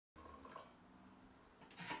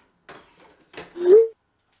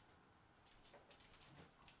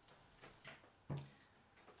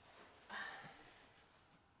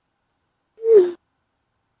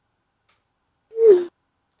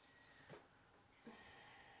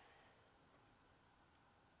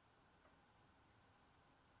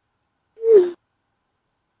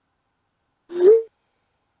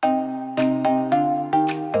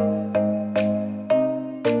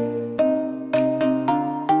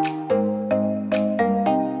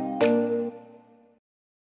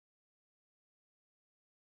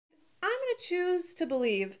choose to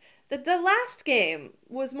believe that the last game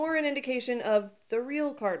was more an indication of the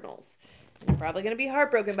real Cardinals. I'm probably going to be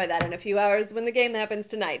heartbroken by that in a few hours when the game happens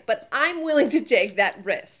tonight, but I'm willing to take that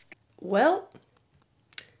risk. Well,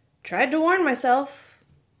 tried to warn myself.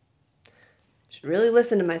 Should really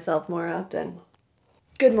listen to myself more often.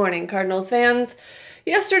 Good morning, Cardinals fans.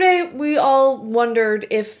 Yesterday, we all wondered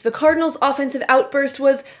if the Cardinals' offensive outburst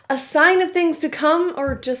was a sign of things to come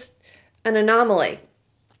or just an anomaly.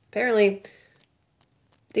 Apparently,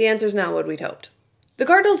 the answer's not what we'd hoped. The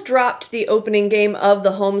Cardinals dropped the opening game of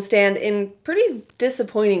the homestand in pretty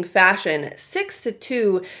disappointing fashion,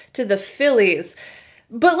 6-2 to the Phillies.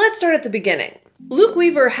 But let's start at the beginning. Luke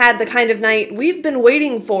Weaver had the kind of night we've been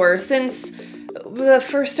waiting for since the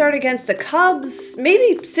first start against the Cubs,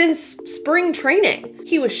 maybe since spring training.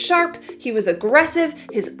 He was sharp, he was aggressive,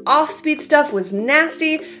 his off-speed stuff was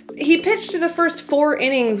nasty. He pitched the first 4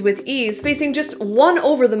 innings with ease, facing just 1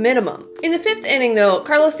 over the minimum. In the 5th inning, though,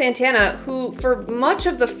 Carlos Santana, who for much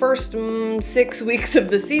of the first 6 weeks of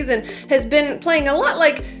the season has been playing a lot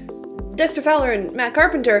like Dexter Fowler and Matt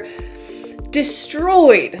Carpenter,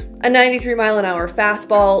 destroyed a 93-mile-an-hour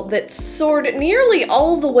fastball that soared nearly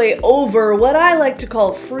all the way over what I like to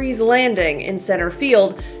call Freeze Landing in center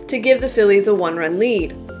field to give the Phillies a 1-run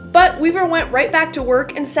lead. But Weaver went right back to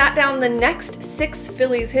work and sat down the next 6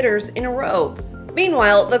 Phillies hitters in a row.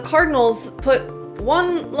 Meanwhile, the Cardinals put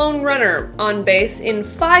 1 lone runner on base in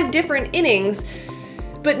 5 different innings,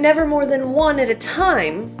 but never more than 1 at a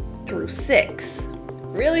time through 6.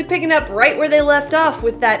 Really picking up right where they left off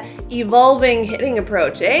with that evolving hitting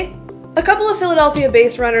approach, eh? A couple of Philadelphia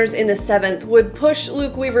base runners in the 7th would push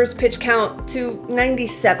Luke Weaver's pitch count to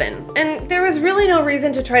 97, and there was really no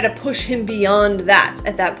reason to try to push him beyond that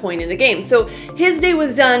at that point in the game. So his day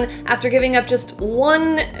was done after giving up just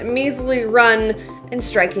 1 measly run and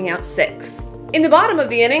striking out 6. In the bottom of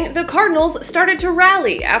the inning, the Cardinals started to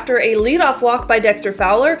rally after a leadoff walk by Dexter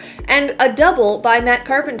Fowler and a double by Matt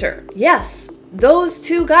Carpenter. Yes, those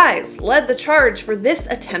 2 guys led the charge for this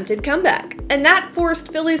attempted comeback, and that forced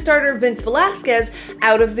Phillies starter Vince Velasquez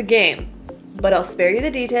out of the game. But I'll spare you the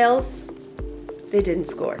details. They didn't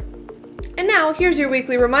score. And now, here's your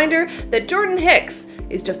weekly reminder that Jordan Hicks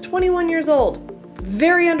is just 21 years old,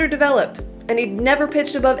 very underdeveloped, and he'd never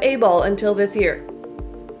pitched above A-ball until this year.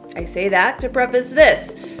 I say that to preface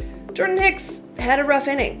this. Jordan Hicks had a rough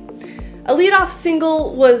inning. A leadoff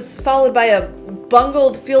single was followed by a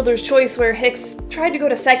bungled fielder's choice where Hicks tried to go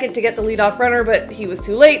to second to get the leadoff runner, but he was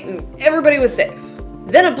too late and everybody was safe.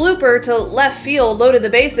 Then a blooper to left field loaded the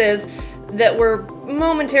bases that were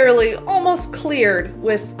momentarily almost cleared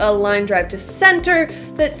with a line drive to center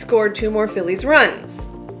that scored 2 more Phillies runs.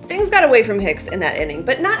 Things got away from Hicks in that inning,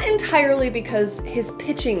 but not entirely because his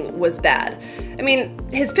pitching was bad. I mean,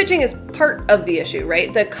 his pitching is part of the issue,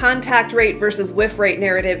 right? The contact rate versus whiff rate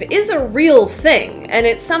narrative is a real thing, and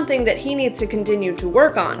it's something that he needs to continue to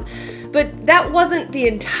work on. But that wasn't the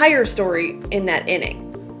entire story in that inning.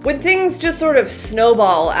 When things just sort of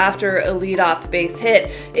snowball after a leadoff base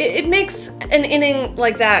hit, it makes an inning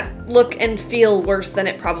like that look and feel worse than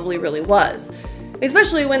it probably really was.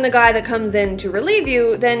 Especially when the guy that comes in to relieve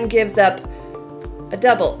you then gives up a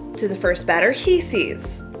double to the first batter he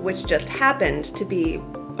sees, which just happened to be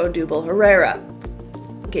Odubel Herrera.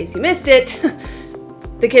 In case you missed it,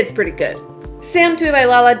 the kid's pretty good. Sam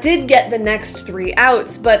Tuivailala did get the next 3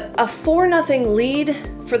 outs, but a 4-0 lead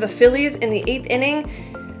for the Phillies in the 8th inning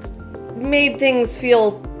made things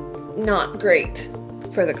feel not great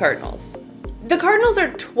for the Cardinals. The Cardinals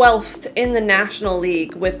are 12th in the National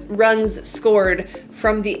League with runs scored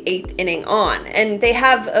from the 8th inning on, and they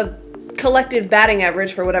have a collective batting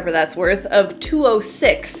average, for whatever that's worth, of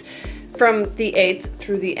 .206 from the 8th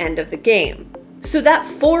through the end of the game. So that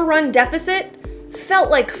 4-run deficit felt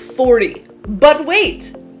like 40. But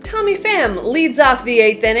wait! Tommy Pham leads off the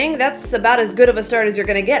 8th inning. That's about as good of a start as you're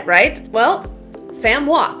gonna get, right? Well, Pham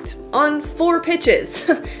walked on 4 pitches.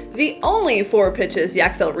 The only 4 pitches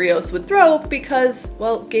Yaxel Rios would throw because,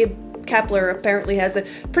 well, Gabe Kapler apparently has a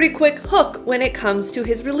pretty quick hook when it comes to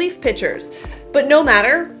his relief pitchers. But no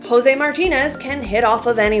matter, Jose Martinez can hit off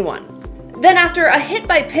of anyone. Then after a hit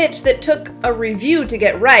by pitch that took a review to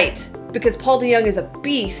get right, because Paul DeJong is a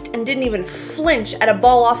beast and didn't even flinch at a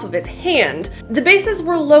ball off of his hand, the bases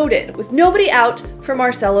were loaded with nobody out for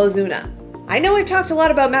Marcell Ozuna. I know we've talked a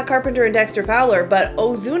lot about Matt Carpenter and Dexter Fowler, but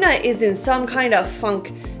Ozuna is in some kind of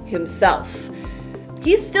funk himself.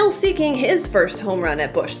 He's still seeking his first home run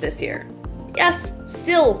at Busch this year. Yes,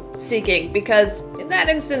 still seeking, because in that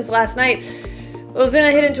instance last night,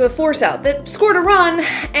 Ozuna hit into a force out that scored a run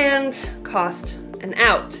and cost an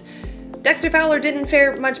out. Dexter Fowler didn't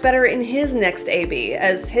fare much better in his next AB,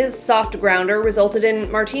 as his soft grounder resulted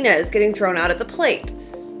in Martinez getting thrown out at the plate.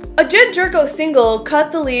 A Jed Jerko single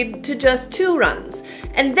cut the lead to just 2 runs,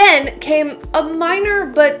 and then came a minor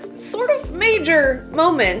but sort of major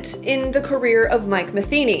moment in the career of Mike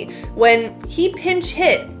Matheny when he pinch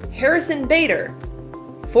hit Harrison Bader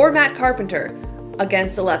for Matt Carpenter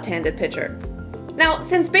against the left-handed pitcher. Now,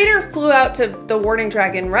 since Bader flew out to the warning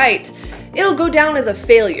track in right, it'll go down as a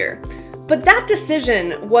failure. But that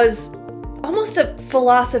decision was almost a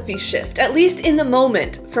philosophy shift, at least in the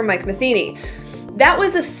moment, for Mike Matheny. That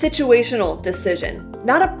was a situational decision,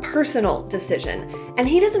 not a personal decision, and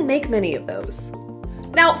he doesn't make many of those.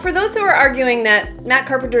 Now, for those who are arguing that Matt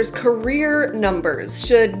Carpenter's career numbers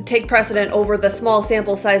should take precedent over the small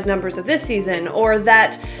sample size numbers of this season, or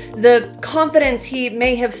that the confidence he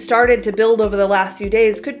may have started to build over the last few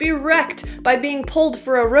days could be wrecked by being pulled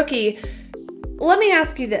for a rookie, let me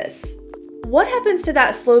ask you this. What happens to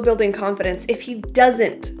that slow-building confidence if he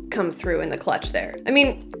doesn't come through in the clutch there? I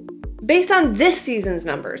mean, based on this season's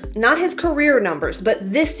numbers, not his career numbers,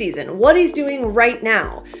 but this season, what he's doing right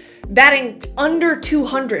now, batting under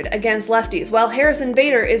 200 against lefties, while Harrison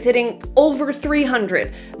Bader is hitting over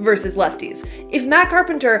 300 versus lefties. If Matt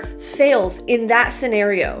Carpenter fails in that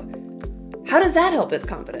scenario, how does that help his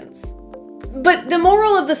confidence? But the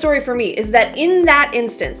moral of the story for me is that in that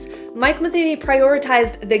instance, Mike Matheny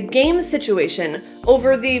prioritized the game situation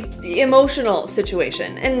over the emotional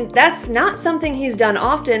situation. And that's not something he's done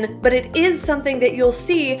often, but it is something that you'll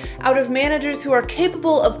see out of managers who are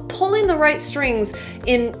capable of pulling the right strings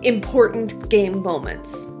in important game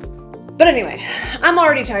moments. But anyway, I'm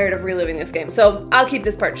already tired of reliving this game, so I'll keep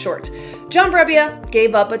this part short. John Brebbia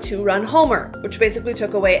gave up a 2-run homer, which basically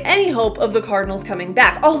took away any hope of the Cardinals coming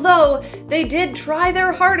back, although they did try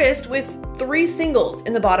their hardest with 3 singles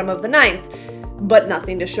in the bottom of the 9th, but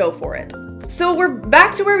nothing to show for it. So we're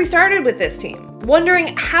back to where we started with this team,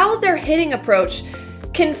 wondering how their hitting approach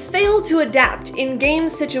can fail to adapt in game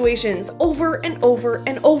situations over and over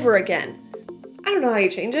and over again. I don't know how you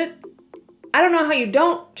change it. I don't know how you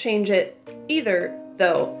don't change it either,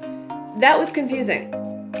 though. That was confusing,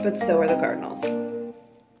 but so are the Cardinals.